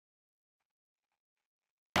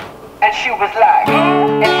And she was like,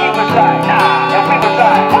 and he was like, nah. And we was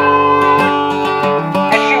like,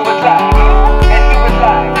 and she was like, and he was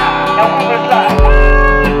like, nah. And we was like,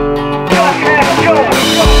 just ask Joey.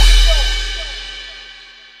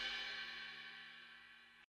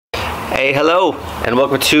 Hey, hello, and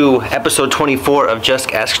welcome to episode 24 of Just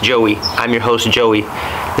Ask Joey. I'm your host, Joey.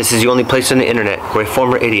 This is the only place on the internet where a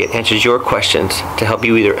former idiot answers your questions to help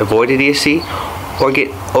you either avoid idiocy or get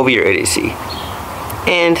over your idiocy.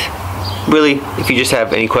 And really, if you just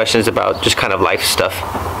have any questions about just kind of life stuff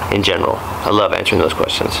in general, I love answering those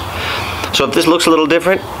questions. So if this looks a little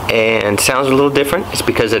different and sounds a little different, it's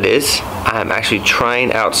because it is. I'm actually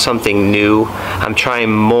trying out something new. I'm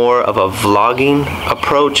trying more of a vlogging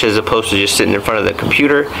approach as opposed to just sitting in front of the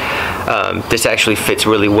computer. This actually fits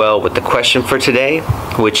really well with the question for today,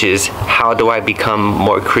 which is how do I become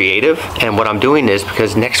more creative? And what I'm doing is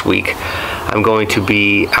because next week I'm going to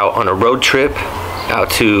be out on a road trip out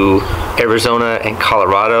to Arizona and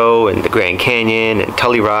Colorado and the Grand Canyon and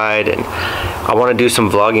Telluride, and I want to do some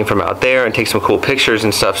vlogging from out there and take some cool pictures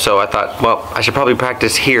and stuff. So I thought, well, I should probably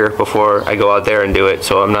practice here before I go out there and do it,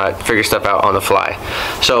 so I'm not figure stuff out on the fly.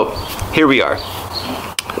 So here we are.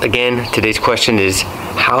 Again, today's question is,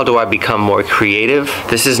 how do I become more creative?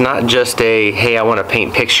 This is not just a, hey, I want to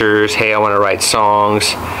paint pictures, hey, I want to write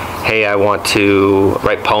songs, hey, I want to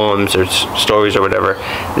write poems or stories or whatever.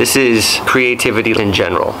 This is creativity in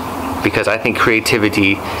general, because I think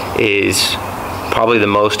creativity is probably the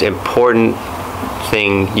most important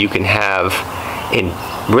thing you can have in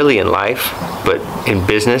life, but in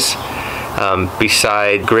business,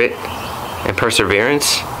 beside grit and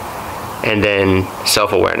perseverance, and then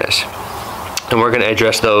self-awareness. And we're going to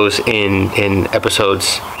address those in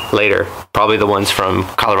episodes later, probably the ones from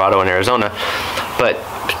Colorado and Arizona. But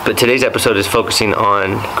today's episode is focusing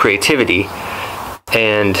on creativity.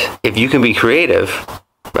 And if you can be creative,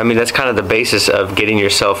 I mean, that's kind of the basis of getting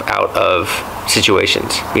yourself out of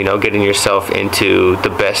situations, you know, getting yourself into the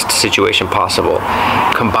best situation possible,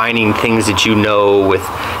 combining things that you know with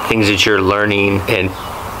things that you're learning and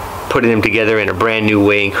putting them together in a brand new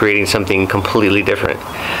way and creating something completely different.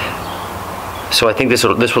 So I think this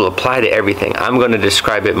will apply to everything. I'm going to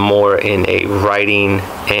describe it more in a writing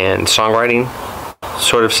and songwriting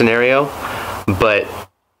sort of scenario, but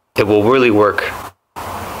it will really work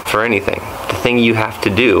for anything. The thing you have to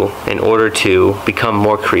do in order to become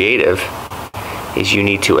more creative is you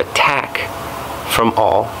need to attack from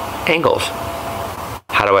all angles.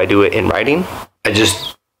 How do I do it in writing? I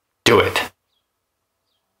just do it.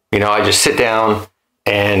 You know, I just sit down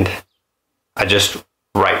and I just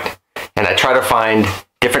write. And I try to find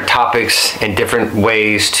different topics and different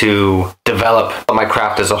ways to develop my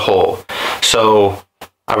craft as a whole. So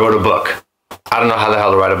I wrote a book. I don't know how the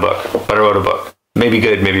hell to write a book, but I wrote a book. Maybe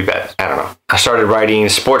good, maybe bad. I don't know. I started writing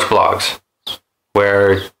sports blogs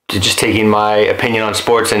where just taking my opinion on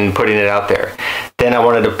sports and putting it out there. Then I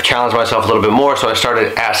wanted to challenge myself a little bit more, so I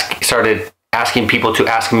started asking people to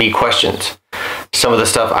ask me questions. Some of the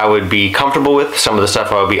stuff I would be comfortable with, some of the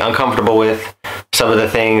stuff I would be uncomfortable with, some of the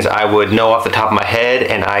things I would know off the top of my head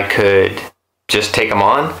and I could just take them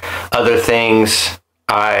on. Other things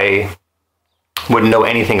I wouldn't know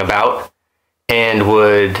anything about and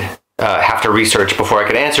would have to research before I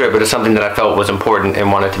could answer it, but it's something that I felt was important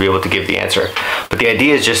and wanted to be able to give the answer. But the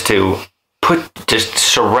idea is just to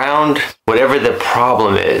surround whatever the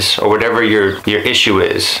problem is or whatever your issue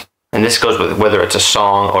is. And this goes with whether it's a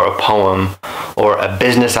song or a poem or a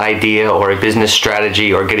business idea or a business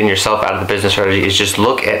strategy or getting yourself out of the business strategy, is just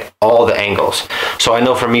look at all the angles. So I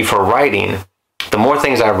know for me, for writing, the more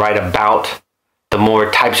things I write about, the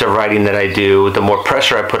more types of writing that I do, the more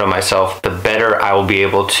pressure I put on myself, the better I will be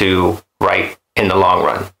able to write in the long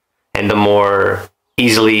run. And the more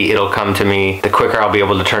easily it'll come to me, the quicker I'll be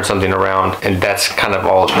able to turn something around. And that's kind of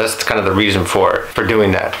the reason for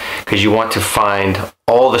doing that, because you want to find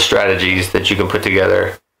all the strategies that you can put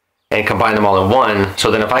together and combine them all in one.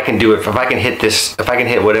 So then if I can do it, if I can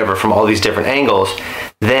hit whatever from all these different angles,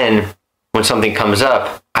 then when something comes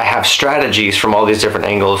up, I have strategies from all these different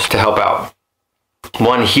angles to help out.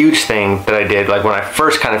 One huge thing that I did, like when I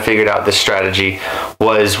first kind of figured out this strategy,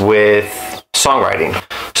 was with songwriting.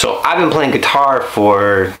 So I've been playing guitar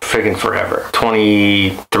for freaking forever.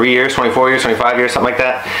 23 years, 24 years, 25 years, something like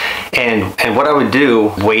that. And what I would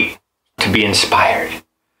do, wait to be inspired.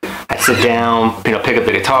 I'd sit down, pick up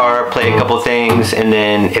the guitar, play a couple things, and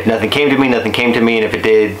then if nothing came to me, nothing came to me, and if it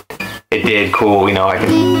did, cool, I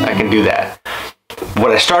can do that.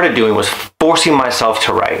 What I started doing was forcing myself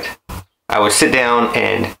to write. I would sit down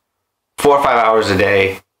and 4 or 5 hours a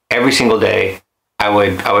day, every single day, I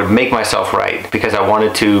would make myself write because I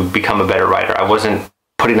wanted to become a better writer. I wasn't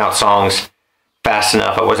putting out songs fast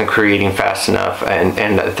enough. I wasn't creating fast enough,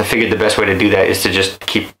 and I figured the best way to do that is to just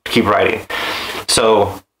keep writing.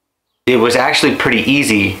 So it was actually pretty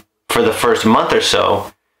easy for the first month or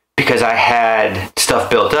so because I had stuff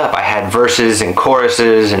built up. I had verses and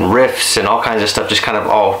choruses and riffs and all kinds of stuff just kind of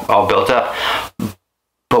all built up.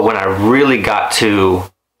 But when I really got to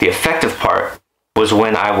the effective part was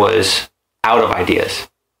when I was out of ideas.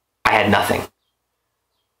 I had nothing.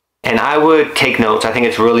 And I would take notes. I think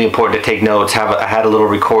it's really important to take notes. I had a little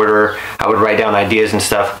recorder. I would write down ideas and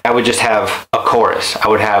stuff. I would just have a chorus. I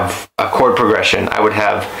would have a chord progression. I would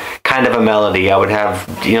have kind of a melody. I would have,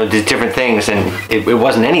 these different things, and it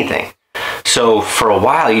wasn't anything. So for a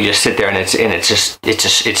while, you just sit there, and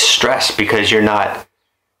it's stress because you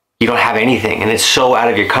don't have anything, and it's so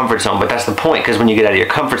out of your comfort zone. But that's the point, because when you get out of your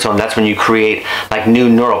comfort zone, that's when you create like new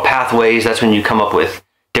neural pathways. That's when you come up with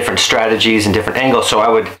different strategies and different angles. So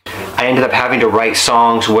I ended up having to write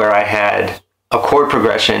songs where I had a chord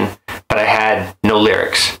progression, but I had no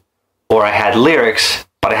lyrics, or I had lyrics,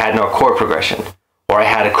 but I had no chord progression, or I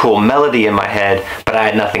had a cool melody in my head, but I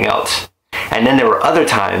had nothing else. And then there were other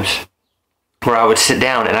times where I would sit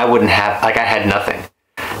down and I wouldn't have, I had nothing.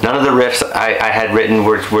 None of the riffs I had written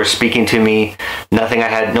were speaking to me. Nothing, I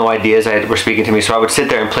had no ideas were speaking to me. So I would sit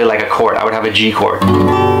there and play like a chord. I would have a G chord.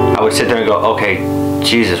 I would sit there and go, okay,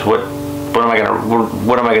 Jesus, what am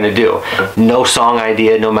I gonna do? No song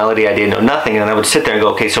idea, no melody idea, no nothing. And I would sit there and go,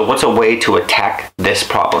 okay, so what's a way to attack this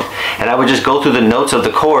problem? And I would just go through the notes of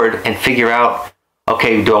the chord and figure out,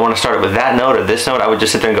 okay, do I want to start it with that note or this note? I would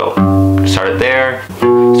just sit there and go, start it there,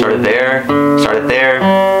 start it there, start it there.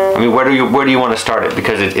 I mean, where do you want to start it?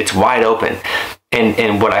 Because it's wide open.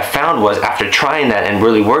 And what I found was, after trying that and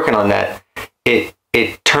really working on that,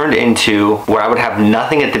 it turned into where I would have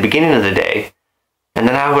nothing at the beginning of the day, and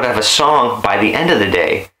then I would have a song by the end of the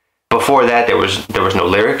day. Before that, there was no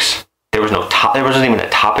lyrics, there wasn't even a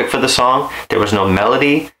topic for the song, there was no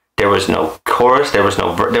melody, there was no chorus, there was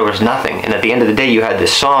nothing. And at the end of the day, you had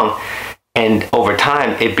this song. And over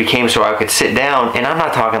time, it became so I could sit down, and I'm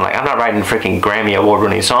not writing freaking Grammy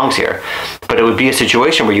award-winning songs here, but it would be a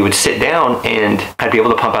situation where you would sit down and I'd be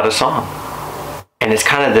able to pump out a song. And it's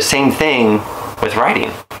kind of the same thing with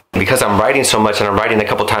writing. Because I'm writing so much, and I'm writing a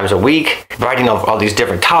couple times a week, writing all these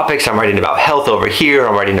different topics. I'm writing about health over here,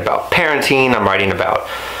 I'm writing about parenting, I'm writing about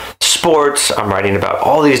sports, I'm writing about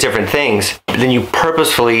all these different things. But then you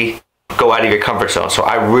purposefully go out of your comfort zone. So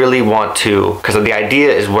I really want to, because the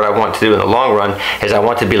idea is what I want to do in the long run is I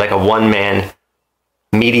want to be like a one-man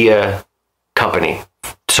media company.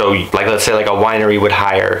 So like, let's say like a winery would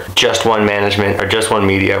hire just one management or just one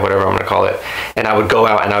media, whatever I'm going to call it. And I would go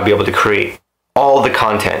out and I'd be able to create all the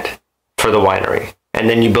content for the winery. And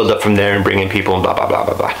then you build up from there and bring in people and blah, blah, blah,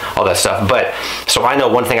 blah, blah, all that stuff. But so I know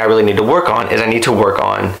one thing I really need to work on is I need to work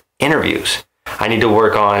on interviews. I need to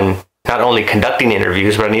work on not only conducting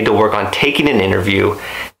interviews, but I need to work on taking an interview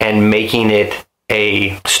and making it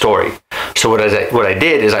a story. So what I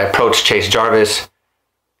did is I approached Chase Jarvis,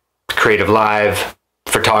 creative live,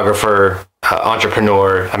 photographer,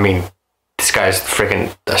 entrepreneur. I mean, this guy's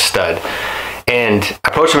freaking a stud. And I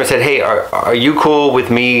approached him and said, hey, are you cool with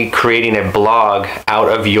me creating a blog out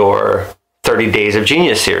of your 30 Days of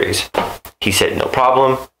Genius series? He said, no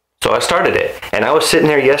problem. So I started it, and I was sitting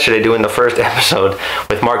there yesterday doing the first episode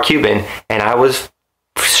with Mark Cuban, and I was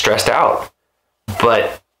stressed out.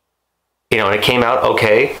 But, and it came out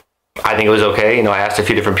okay. I think it was okay. I asked a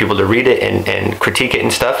few different people to read it and critique it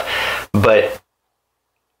and stuff. But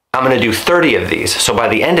I'm going to do 30 of these. So by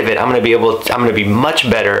the end of it, I'm going to be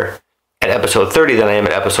much better at episode 30 than I am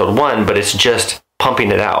at episode 1, but it's just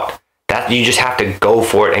pumping it out. That you just have to go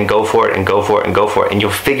for it and go for it and go for it and go for it, and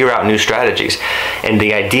you'll figure out new strategies. And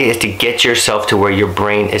the idea is to get yourself to where your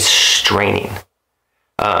brain is straining.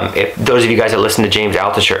 If those of you guys that listen to James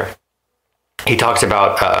Altucher, he talks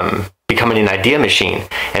about becoming an idea machine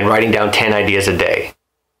and writing down 10 ideas a day,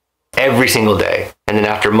 every single day. And then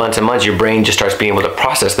after months and months, your brain just starts being able to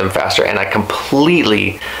process them faster. And I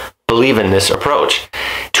completely believe in this approach.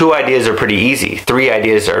 2 ideas are pretty easy. 3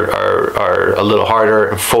 ideas are a little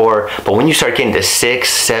harder, 4. But when you start getting to 6,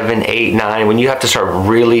 7, 8, 9, when you have to start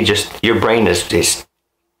really your brain is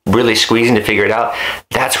really squeezing to figure it out,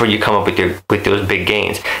 that's where you come up with those big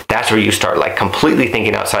gains. That's where you start like completely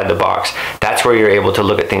thinking outside the box. That's where you're able to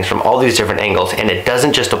look at things from all these different angles. And it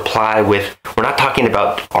doesn't just apply we're not talking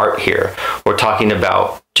about art here. We're talking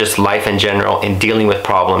about just life in general and dealing with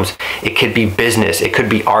problems. It could be business, it could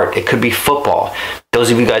be art, it could be football. Those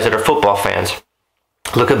of you guys that are football fans,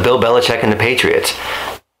 look at Bill Belichick and the Patriots.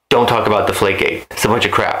 Don't talk about Deflategate. It's a bunch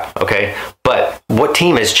of crap, okay? But what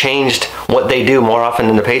team has changed what they do more often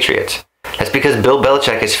than the Patriots? That's because Bill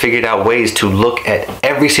Belichick has figured out ways to look at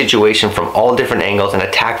every situation from all different angles and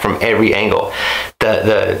attack from every angle.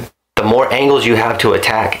 The more angles you have to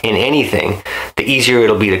attack in anything, the easier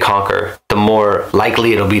it'll be to conquer, the more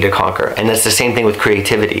likely it'll be to conquer. And that's the same thing with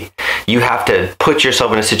creativity. You have to put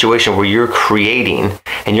yourself in a situation where you're creating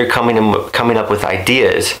and you're coming up with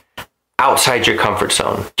ideas outside your comfort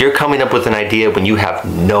zone. You're coming up with an idea when you have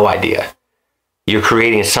no idea. You're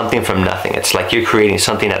creating something from nothing. It's like you're creating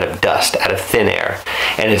something out of dust, out of thin air.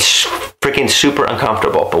 And it's freaking super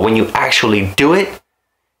uncomfortable. But when you actually do it,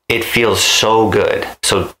 it feels so good.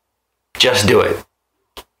 So just do it.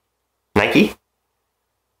 Nike?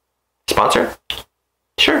 Sponsor?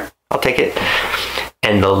 Sure, I'll take it.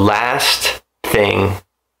 And the last thing,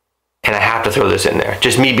 and I have to throw this in there,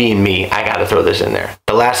 just me being me, I got to throw this in there.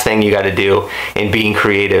 The last thing you got to do in being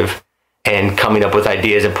creative and coming up with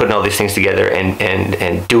ideas and putting all these things together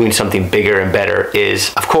and doing something bigger and better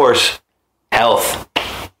is, of course, health.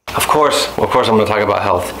 Of course I'm going to talk about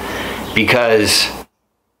health, because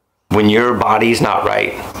when your body's not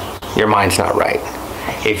right, your mind's not right.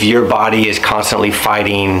 If your body is constantly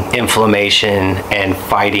fighting inflammation and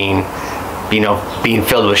fighting, being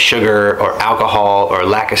filled with sugar or alcohol or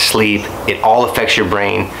lack of sleep, it all affects your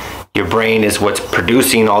brain. Your brain is what's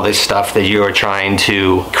producing all this stuff that you are trying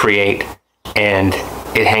to create, and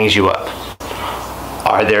it hangs you up.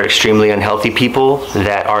 Are there extremely unhealthy people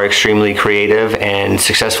that are extremely creative and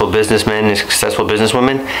successful businessmen and successful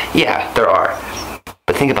businesswomen? Yeah, there are.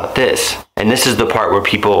 But think about this, and this is the part where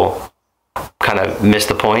people kind of miss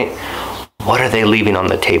the point. What are they leaving on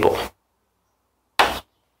the table?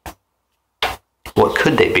 What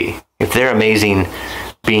could they be? If they're amazing,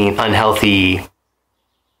 being unhealthy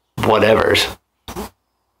whatevers,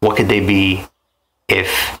 what could they be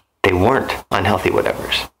if they weren't unhealthy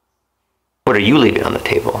whatevers? What are you leaving on the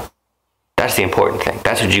table? That's the important thing.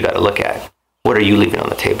 That's what you got to look at. What are you leaving on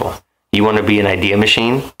the table? You want to be an idea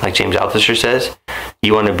machine, like James Altucher says?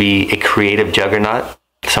 You want to be a creative juggernaut,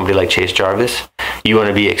 somebody like Chase Jarvis? You want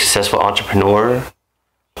to be a successful entrepreneur,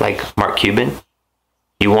 like Mark Cuban?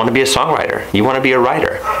 You want to be a songwriter? You want to be a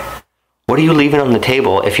writer? What are you leaving on the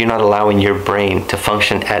table if you're not allowing your brain to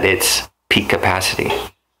function at its peak capacity?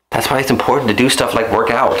 That's why it's important to do stuff like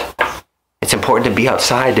work out. It's important to be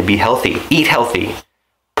outside, to be healthy. Eat healthy.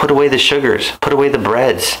 Put away the sugars. Put away the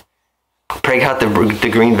breads. Break out the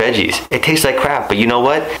green veggies. It tastes like crap, but you know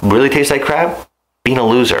what really tastes like crap? Being a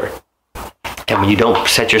loser. And when you don't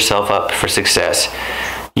set yourself up for success,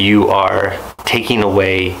 you are taking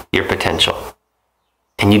away your potential.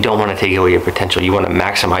 And you don't want to take away your potential. You want to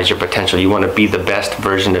maximize your potential. You want to be the best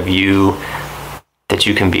version of you that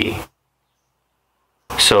you can be.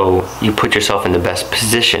 So you put yourself in the best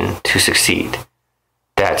position to succeed.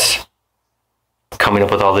 That's coming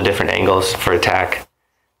up with all the different angles for attack.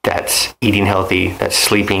 That's eating healthy. That's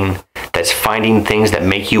sleeping. That's finding things that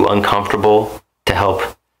make you uncomfortable to help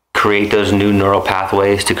create those new neural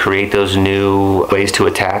pathways, to create those new ways to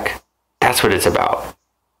attack. That's what it's about.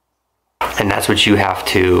 And that's what you have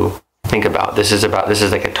to think about. This is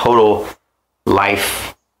like a total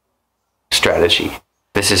life strategy.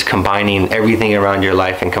 This is combining everything around your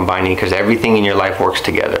life and combining, because everything in your life works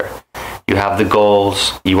together. You have the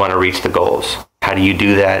goals, you want to reach the goals. How do you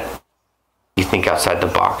do that? You think outside the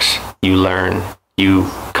box. You learn, you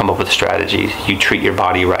come up with strategies, you treat your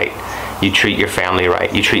body right, you treat your family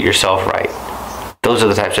right, you treat yourself right. Those are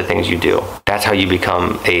the types of things you do. That's how you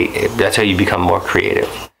become more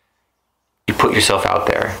creative. You put yourself out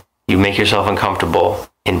there. You make yourself uncomfortable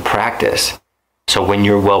in practice. So when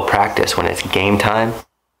you're well practiced, when it's game time,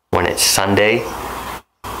 when it's Sunday,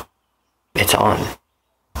 it's on.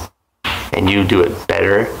 And you do it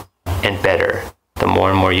better and better the more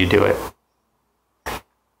and more you do it.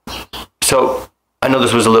 So I know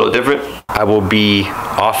this was a little different. I will be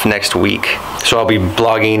off next week. So I'll be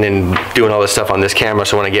blogging and doing all this stuff on this camera.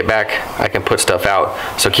 So when I get back, I can put stuff out.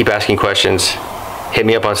 So keep asking questions. Hit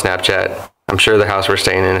me up on Snapchat. I'm sure the house we're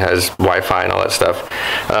staying in has Wi-Fi and all that stuff.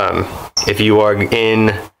 If you are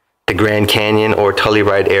in the Grand Canyon or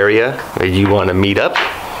Telluride area, or you want to meet up,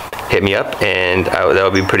 hit me up, and that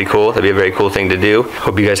would be pretty cool. That'd be a very cool thing to do.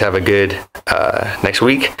 Hope you guys have a good next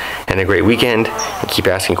week and a great weekend. And keep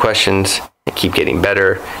asking questions and keep getting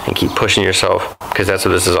better and keep pushing yourself, because that's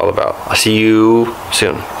what this is all about. I'll see you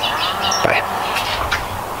soon. Bye.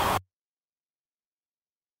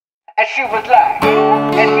 And she was like,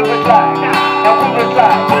 now we was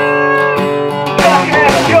like.